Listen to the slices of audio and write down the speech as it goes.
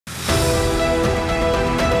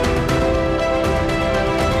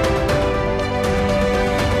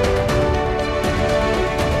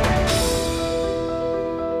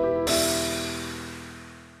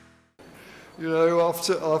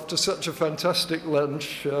after such a fantastic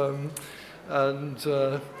lunch, and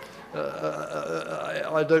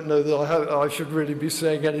I don't know that I should really be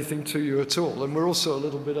saying anything to you at all, and we're also a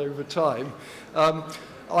little bit over time.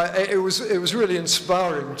 It was really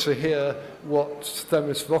inspiring to hear what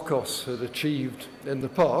Themis Vokos had achieved in the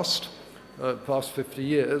past 50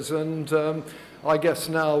 years, and I guess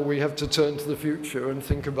now we have to turn to the future and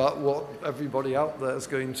think about what everybody out there is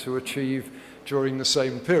going to achieve during the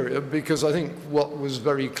same period, because I think what was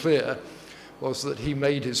very clear was that he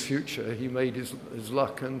made his future, he made his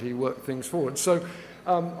luck, and he worked things forward. So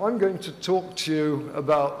I'm going to talk to you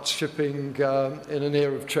about shipping in an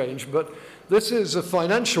era of change, but this is a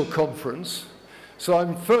financial conference.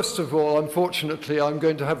 So first of all, unfortunately, I'm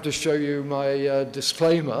going to have to show you my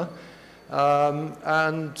disclaimer.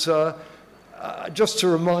 Just to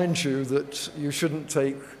remind you that you shouldn't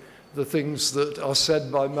take the things that are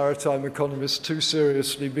said by maritime economists too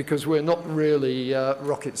seriously, because we're not really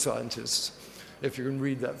rocket scientists, if you can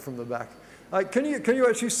read that from the back. Can you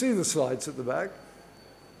actually see the slides at the back?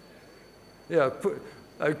 Yeah,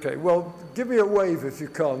 okay, well, give me a wave if you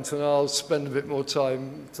can't, and I'll spend a bit more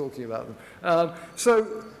time talking about them.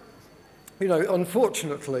 So, you know,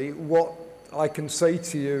 unfortunately, what I can say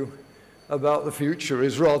to you about the future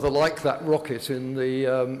is rather like that rocket in the,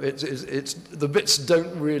 the bits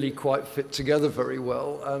don't really quite fit together very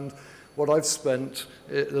well, and what I've spent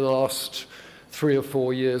the last 3 or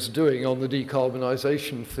 4 years doing on the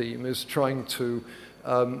decarbonisation theme is trying to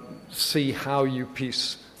see how you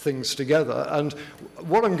piece things together. And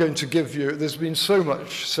what I'm going to give you, there's been so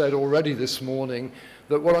much said already this morning,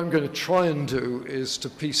 that what I'm going to try and do is to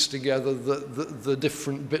piece together the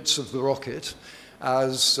different bits of the rocket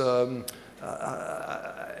as I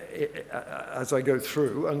go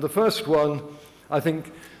through. And the first one, I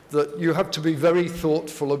think that you have to be very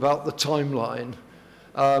thoughtful about the timeline.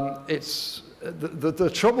 It's the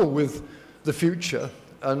trouble with the future,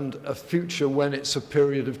 and a future when it's a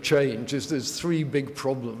period of change, is there's 3 big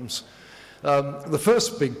problems. The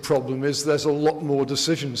first big problem is there's a lot more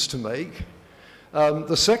decisions to make.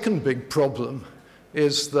 The second big problem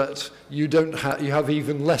is that you have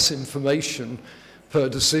even less information per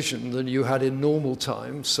decision than you had in normal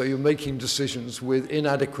times, so you're making decisions with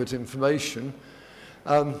inadequate information.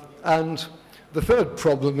 And the third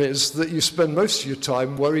problem is that you spend most of your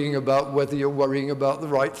time worrying about whether you're worrying about the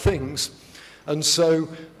right things. And so,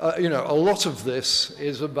 you know, a lot of this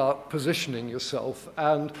is about positioning yourself.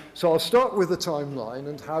 And so I'll start with the timeline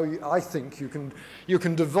and how I think you can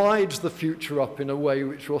divide the future up in a way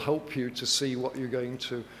which will help you to see what you're going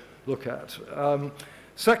to look at.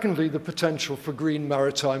 Secondly, the potential for green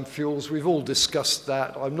maritime fuels. We've all discussed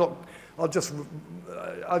that. I've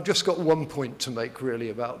just got one point to make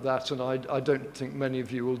really about that, and I don't think many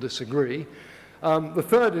of you will disagree. The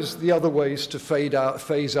third is the other ways to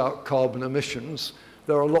phase out carbon emissions.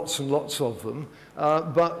 There are lots and lots of them.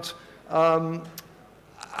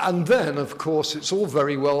 And then, of course, it's all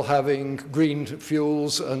very well having green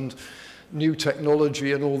fuels and new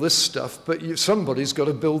technology and all this stuff, but somebody's got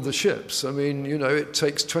to build the ships. I mean, you know, it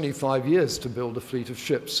takes 25 years to build a fleet of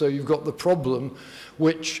ships. So you've got the problem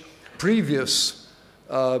which previous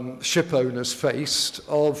ship owners faced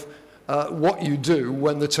of what you do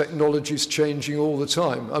when the technology is changing all the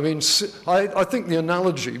time. I mean, I think the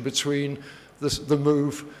analogy between the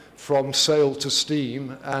move from sail to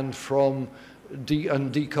steam and from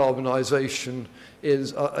decarbonisation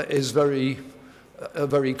is a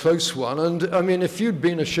very close one. And I mean, if you'd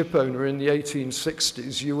been a ship owner in the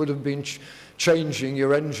 1860s, you would have been changing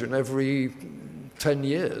your engine every 10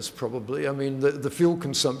 years, probably. I mean, the fuel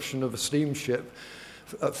consumption of a steamship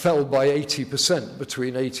fell by 80%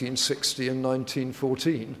 between 1860 and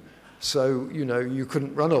 1914. So, you know, you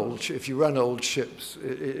couldn't run if you ran old ships,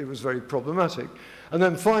 it was very problematic. And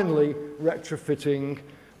then finally, retrofitting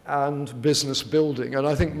and business building. And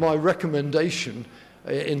I think my recommendation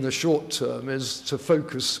in the short term is to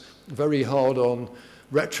focus very hard on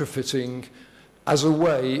retrofitting as a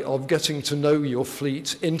way of getting to know your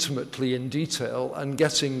fleet intimately in detail and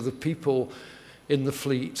getting the people in the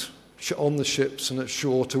fleet on the ships and at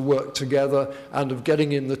shore to work together, and of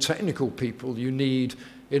getting in the technical people you need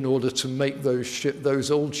in order to make those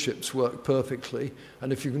old ships work perfectly.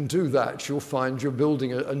 And if you can do that, you'll find you're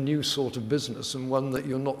building a new sort of business, and one that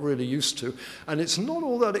you're not really used to. And it's not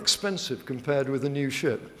all that expensive compared with a new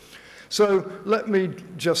ship. So let me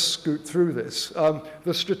just scoot through this.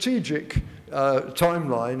 The strategic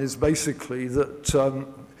timeline is basically that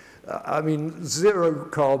I mean, zero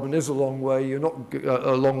carbon is a long way. You're not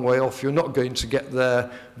a long way off. You're not going to get there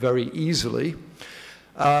very easily.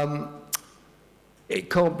 It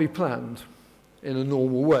can't be planned. in a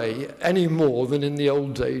normal way, any more than in the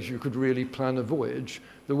old days you could really plan a voyage.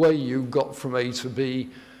 The way you got from A to B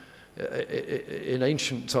in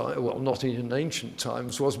ancient times, well, not in ancient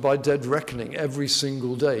times, was by dead reckoning. Every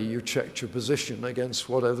single day you checked your position against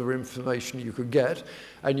whatever information you could get,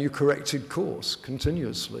 and you corrected course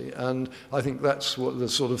continuously. And I think that's what the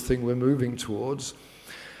sort of thing we're moving towards.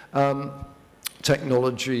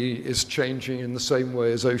 Technology is changing in the same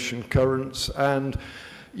way as ocean currents, and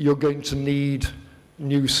you're going to need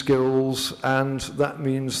new skills, and that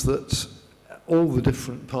means that all the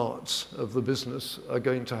different parts of the business are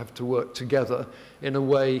going to have to work together in a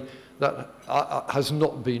way that has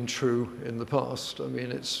not been true in the past. I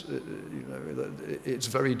mean, it's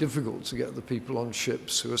very difficult to get the people on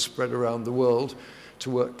ships who are spread around the world to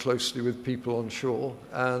work closely with people on shore,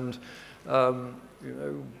 and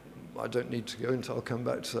I don't need to go into. I'll come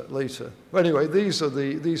back to that later. But anyway, these are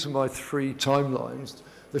my three timelines.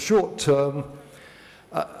 The short term.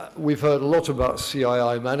 We've heard a lot about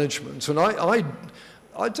CII management, and I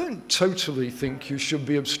don't totally think you should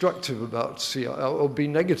be obstructive about CII or be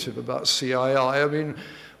negative about CII. I mean,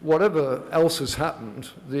 whatever else has happened,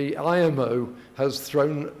 the IMO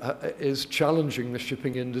is challenging the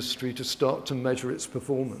shipping industry to start to measure its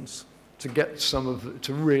performance, to get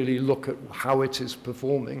to really look at how it is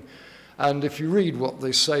performing. And if you read what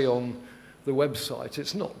they say on the website,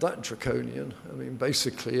 it's not that draconian. I mean,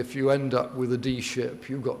 basically, if you end up with a D ship,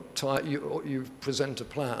 you present a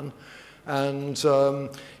plan, and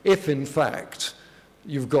if in fact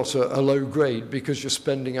you've got a low grade because you're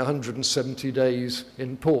spending 170 days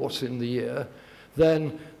in port in the year,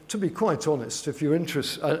 then to be quite honest, if you're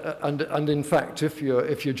interested, and in fact, if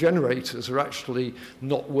your generators are actually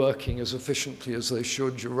not working as efficiently as they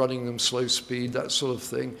should, you're running them slow speed, that sort of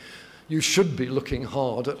thing, you should be looking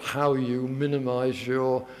hard at how you minimize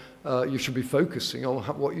you should be focusing on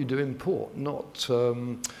what you do in port, not,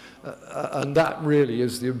 and that really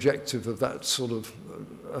is the objective of that sort of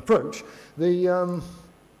approach. The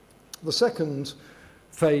second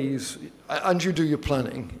phase, and you do your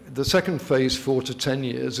planning, the second phase, 4 to 10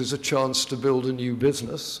 years, is a chance to build a new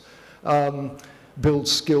business, build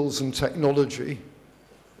skills and technology.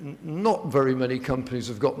 Not very many companies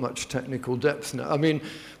have got much technical depth now. I mean,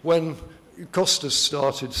 when Costas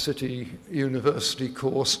started City University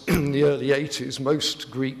course in the early 80s, most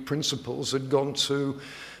Greek principals had gone to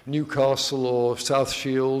Newcastle or South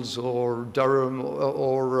Shields or Durham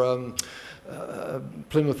or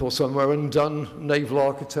Plymouth or somewhere and done naval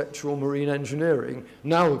architecture or marine engineering.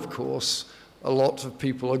 Now, of course, a lot of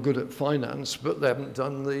people are good at finance, but they haven't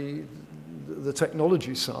done the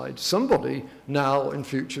technology side. Somebody now in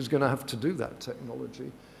future is going to have to do that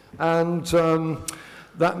technology. And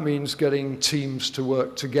that means getting teams to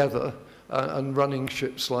work together and running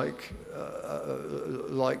ships like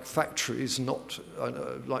factories, not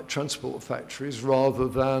like transport factories, rather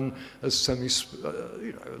than as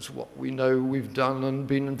as what we know we've done and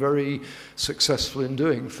been very successful in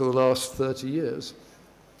doing for the last 30 years.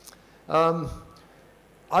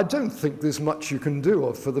 I don't think there's much you can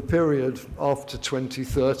do for the period after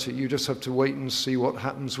 2030. You just have to wait and see what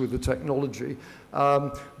happens with the technology.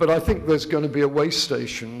 But I think there's going to be a way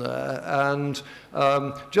station there. And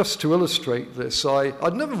just to illustrate this,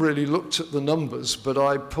 I'd never really looked at the numbers, but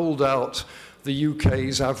I pulled out the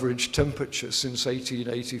UK's average temperature since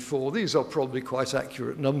 1884. These are probably quite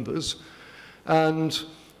accurate numbers. And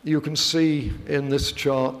you can see in this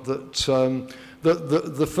chart that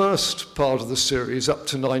the first part of the series, up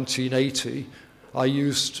to 1980, I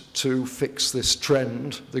used to fix this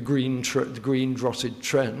trend, the green dotted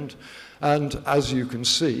trend. And as you can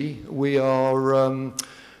see, we are,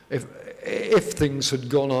 if things had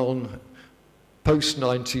gone on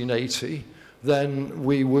post-1980, then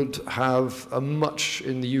we would have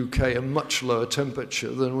in the UK, a much lower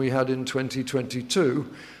temperature than we had in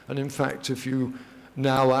 2022. And in fact, if you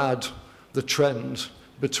now add the trend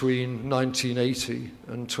between 1980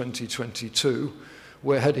 and 2022,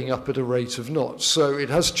 we're heading up at a rate of knots. So it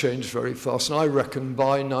has changed very fast. And I reckon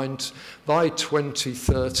by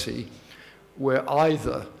 2030, we're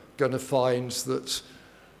either going to find that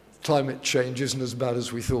climate change isn't as bad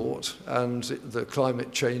as we thought, and the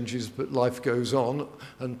climate changes, but life goes on,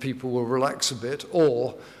 and people will relax a bit,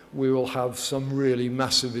 or we will have some really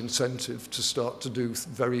massive incentive to start to do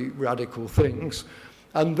very radical things.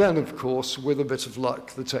 And then, of course, with a bit of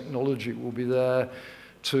luck, the technology will be there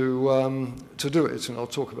to do it, and I'll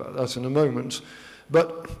talk about that in a moment.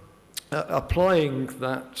 But applying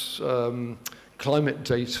that climate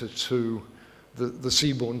data to the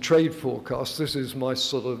seaborne trade forecast, this is my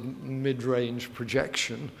sort of mid-range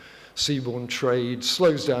projection. seaborne trade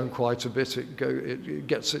slows down quite a bit.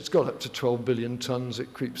 It's got up to 12 billion tons.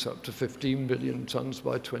 It creeps up to 15 billion tons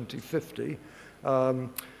by 2050. And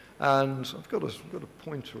I've got a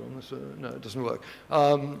pointer on this. No, it doesn't work.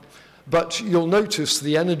 But you'll notice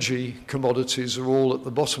the energy commodities are all at the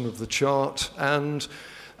bottom of the chart, and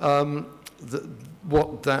the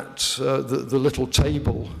little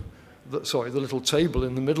table, the little table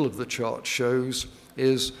in the middle of the chart shows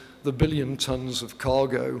is the billion tons of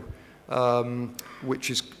cargo, which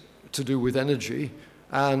is to do with energy,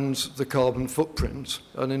 and the carbon footprint.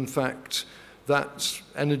 And in fact, that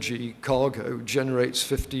energy cargo generates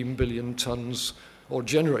 15 billion tons, or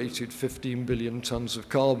generated 15 billion tons of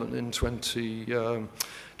carbon in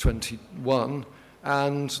 2021,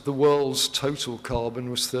 and the world's total carbon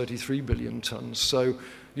was 33 billion tons. So,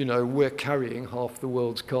 you know, we're carrying half the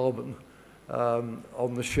world's carbon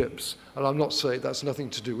on the ships. And I'm not saying that's nothing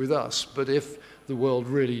to do with us, but if the world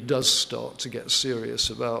really does start to get serious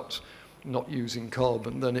about not using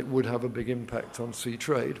carbon, then it would have a big impact on sea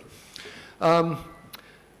trade.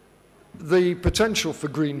 The potential for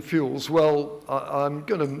green fuels, well, I'm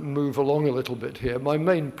going to move along a little bit here. My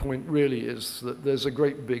main point really is that there's a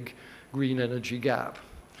great big green energy gap.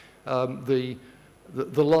 The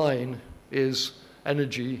line is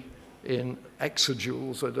energy in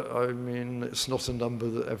exajoules. I mean, it's not a number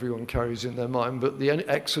that everyone carries in their mind, but the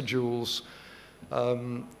exajoules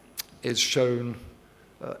is shown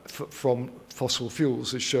from fossil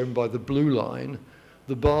fuels, is shown by the blue line.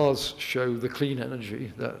 The bars show the clean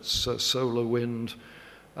energy, that's solar, wind,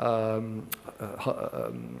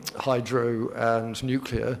 hydro, and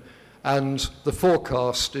nuclear. And the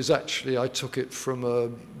forecast is actually, I took it from a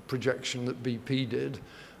projection that BP did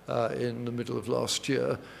in the middle of last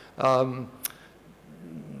year.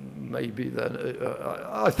 Maybe then,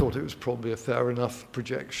 I thought it was probably a fair enough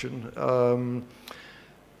projection.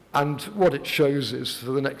 And what it shows is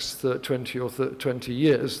for the next 20 or 20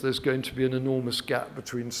 years, there's going to be an enormous gap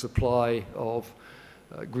between supply of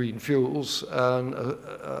green fuels and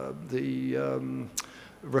the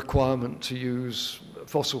requirement to use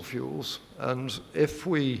fossil fuels. And if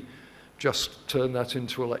we just turn that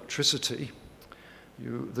into electricity,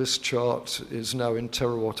 this chart is now in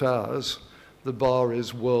terawatt hours. The bar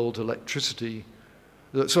is world electricity.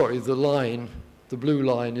 Sorry, the blue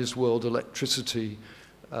line is world electricity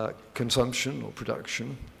consumption or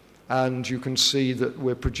production, and you can see that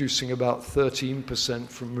we're producing about 13%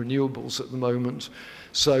 from renewables at the moment.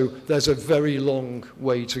 So there's a very long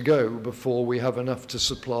way to go before we have enough to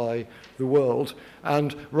supply the world.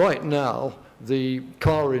 And right now, the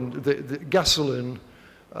gasoline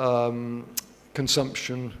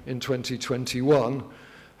consumption in 2021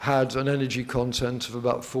 had an energy content of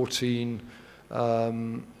about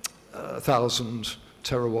 14,000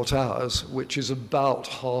 terawatt hours, which is about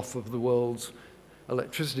half of the world's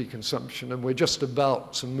electricity consumption, and we're just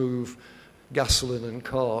about to move gasoline and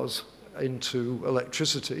cars into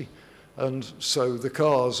electricity. And so the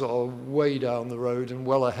cars are way down the road and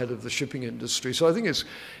well ahead of the shipping industry. So I think it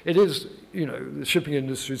is, you know, the shipping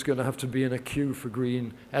industry is going to have to be in a queue for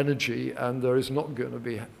green energy, and there is not going to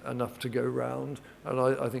be enough to go round, and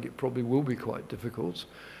I think it probably will be quite difficult.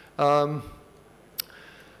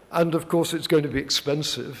 And of course, it's going to be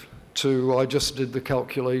expensive to, I just did the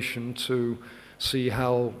calculation to see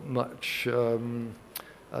how much,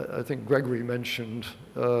 I think Gregory mentioned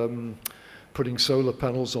putting solar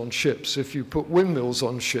panels on ships. If you put windmills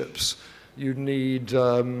on ships, you'd need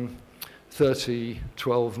 12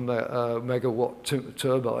 megawatt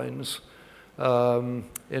turbines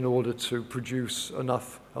in order to produce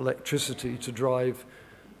enough electricity to drive,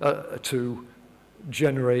 to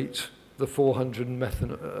generate the 400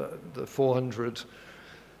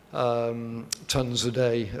 tons a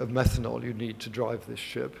day of methanol you need to drive this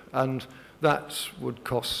ship. And that would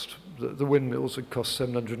cost, the windmills would cost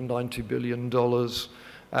 $790 billion,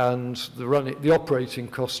 and the operating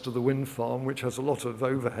cost of the wind farm, which has a lot of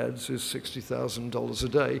overheads, is $60,000 a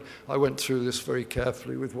day. I went through this very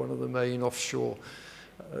carefully with one of the main offshore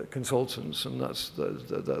consultants, and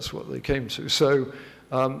that's what they came to. So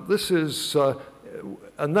this is,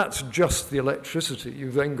 and that's just the electricity.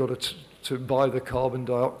 You've then got to buy the carbon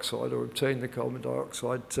dioxide or obtain the carbon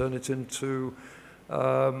dioxide, turn it into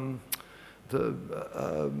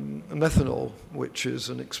methanol, which is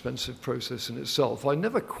an expensive process in itself. I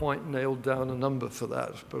never quite nailed down a number for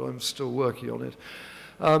that, but I'm still working on it.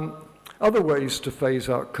 Other ways to phase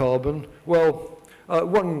out carbon, well,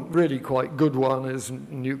 one really quite good one is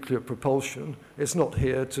nuclear propulsion. It's not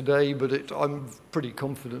here today, but I'm pretty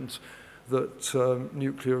confident that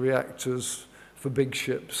nuclear reactors for big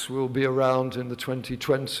ships will be around in the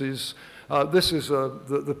 2020s. This is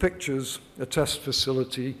the picture's a test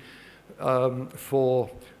facility for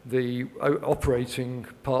the operating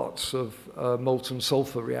parts of a molten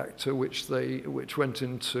sulfur reactor, which went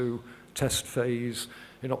into test phase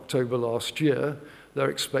in October last year. They're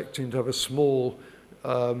expecting to have a small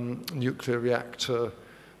nuclear reactor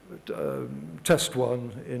test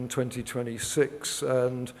one in 2026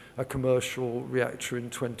 and a commercial reactor in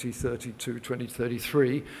 2032,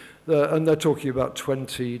 2033. And they're talking about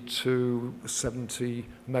 20 to 70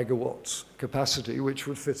 megawatts capacity, which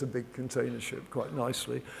would fit a big container ship quite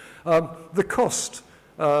nicely. The cost,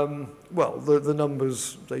 well, the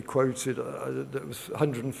numbers they quoted, that was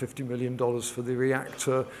 $150 million for the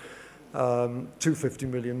reactor, $250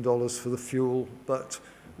 million for the fuel, but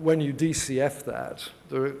when you DCF that,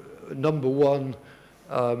 number one,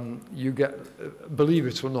 you get, believe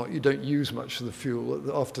it or not, you don't use much of the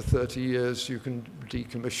fuel. After 30 years, you can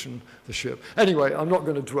decommission the ship. Anyway, I'm not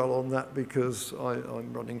going to dwell on that because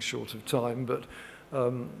I'm running short of time, but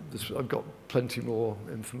I've got plenty more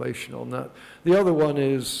information on that. The other one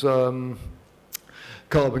is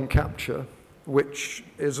carbon capture, which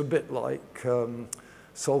is a bit like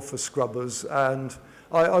sulfur scrubbers. And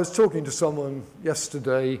I was talking to someone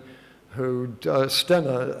yesterday who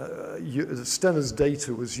Stener's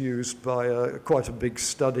data was used by quite a big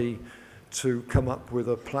study to come up with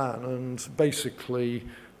a plan. And basically,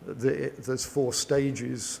 there's 4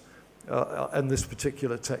 stages. And this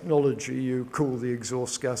particular technology, you cool the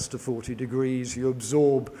exhaust gas to 40 degrees, you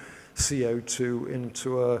absorb CO2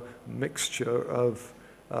 into a mixture of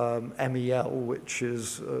MEL, which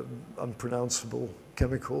is unpronounceable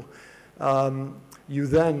chemical. You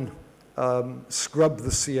then scrub the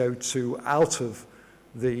CO2 out of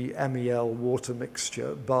the MEL water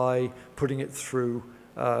mixture by putting it through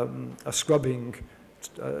a scrubbing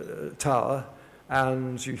tower,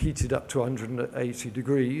 and you heat it up to 120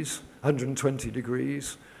 degrees,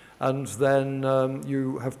 and then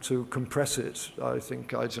you have to compress it, I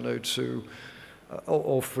don't know, to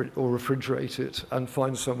or refrigerate it and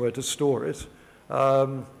find somewhere to store it.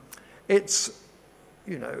 It's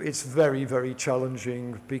very, very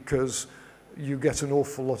challenging because you get an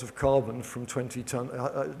awful lot of carbon from 200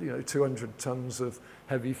 tons of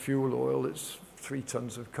heavy fuel oil. It's 3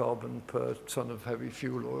 tons of carbon per ton of heavy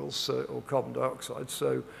fuel oil, or carbon dioxide.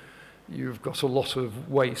 So you've got a lot of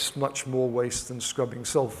waste, much more waste than scrubbing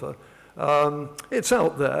sulfur. It's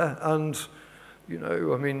out there, and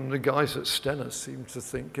the guys at Stenner seem to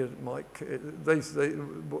think it might.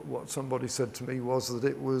 What somebody said to me was that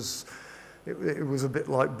it was a bit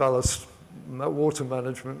like ballast water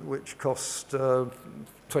management, which cost $20,000,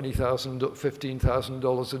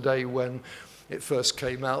 $15,000 a day when it first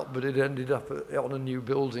came out, but it ended up on a new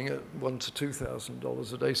building at $1,000 to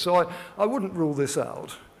 $2,000 a day. So I wouldn't rule this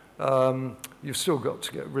out. You've still got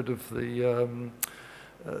to get rid of the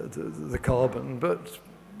carbon, but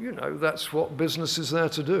that's what business is there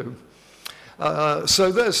to do.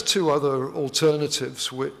 So there's 2 other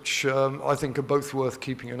alternatives which I think are both worth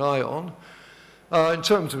keeping an eye on. In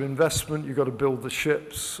terms of investment, you've got to build the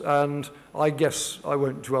ships, and I guess I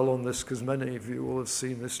won't dwell on this because many of you will have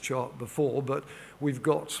seen this chart before, but we've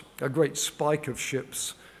got a great spike of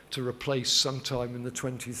ships to replace sometime in the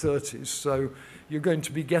 2030s. So you're going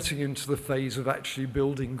to be getting into the phase of actually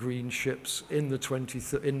building green ships in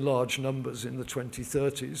large numbers in the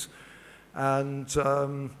 2030s. And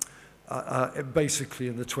basically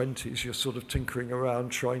in the 20s, you're sort of tinkering around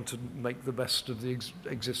trying to make the best of the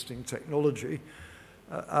existing technology.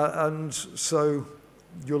 And so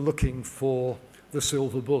you're looking for the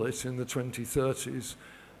silver bullet in the 2030s.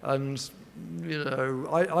 And,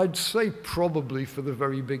 I'd say probably for the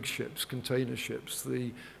very big ships, container ships,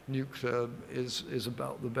 the nuclear is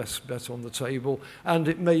about the best bet on the table. And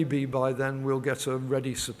it may be by then we'll get a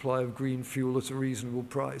ready supply of green fuel at a reasonable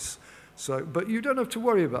price. So, but you don't have to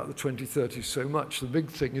worry about the 2030s so much. The big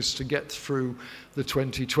thing is to get through the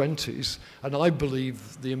 2020s. And I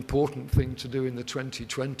believe the important thing to do in the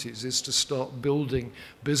 2020s is to start building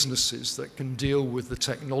businesses that can deal with the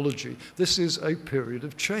technology. This is a period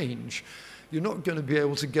of change. You're not going to be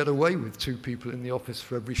able to get away with 2 people in the office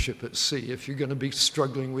for every ship at sea if you're going to be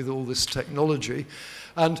struggling with all this technology.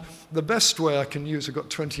 And the best way I can use, I've got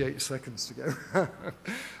 28 seconds to go,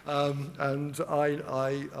 and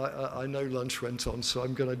I know lunch went on, so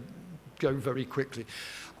I'm going to go very quickly.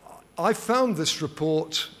 I found this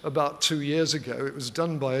report about 2 years ago. It was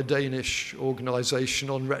done by a Danish organization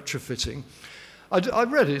on retrofitting. I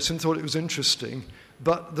read it and thought it was interesting.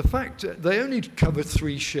 But the fact, they only covered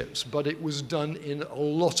 3 ships, but it was done in a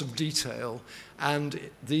lot of detail. And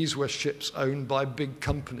these were ships owned by big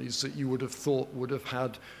companies that you would have thought would have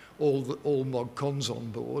had all mod cons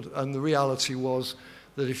on board. And the reality was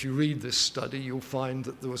that if you read this study, you'll find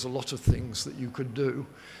that there was a lot of things that you could do.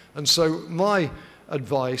 And so my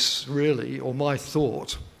advice, really, or my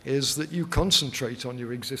thought, is that you concentrate on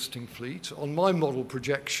your existing fleet. On my model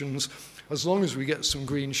projections, as long as we get some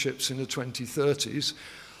green ships in the 2030s,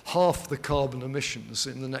 half the carbon emissions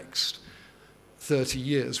in the next 30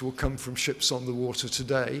 years will come from ships on the water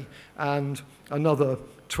today, and another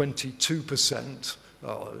 22%,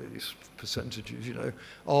 these percentages, you know,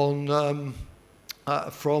 on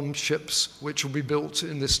from ships which will be built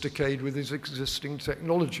in this decade with its existing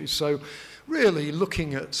technology. So really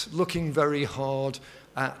looking very hard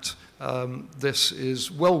at this is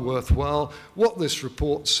well worthwhile. What this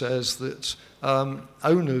report says that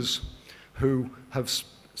owners who have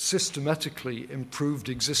systematically improved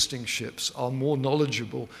existing ships are more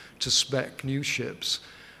knowledgeable to spec new ships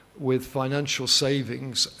with financial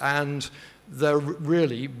savings, and they're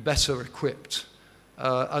really better equipped.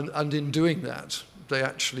 And in doing that, they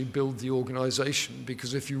actually build the organization,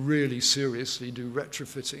 because if you really seriously do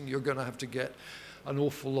retrofitting, you're going to have to get an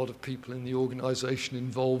awful lot of people in the organization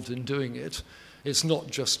involved in doing it. It's not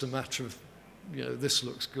just a matter of, you know, this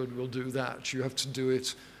looks good, we'll do that. You have to do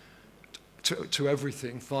it to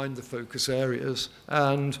everything, find the focus areas.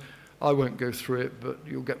 And I won't go through it, but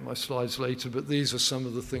you'll get my slides later, but these are some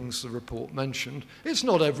of the things the report mentioned. It's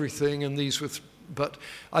not everything, and these were, but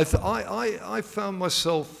I found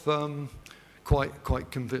myself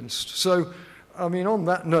quite convinced. So, I mean, on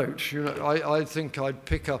that note, you know, I think I'd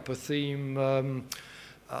pick up a theme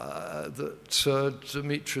that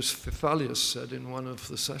Dimitris Fifalius said in one of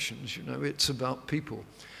the sessions. You know, it's about people.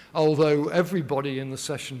 Although everybody in the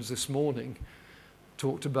sessions this morning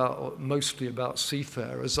talked about mostly about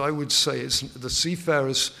seafarers, I would say it's the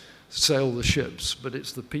seafarers sail the ships, but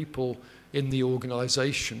it's the people in the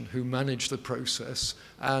organization who manage the process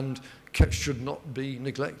and should not be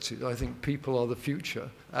neglected. I think people are the future,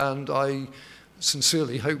 and I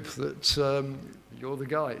sincerely hope that you're the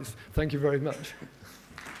guys. Thank you very much.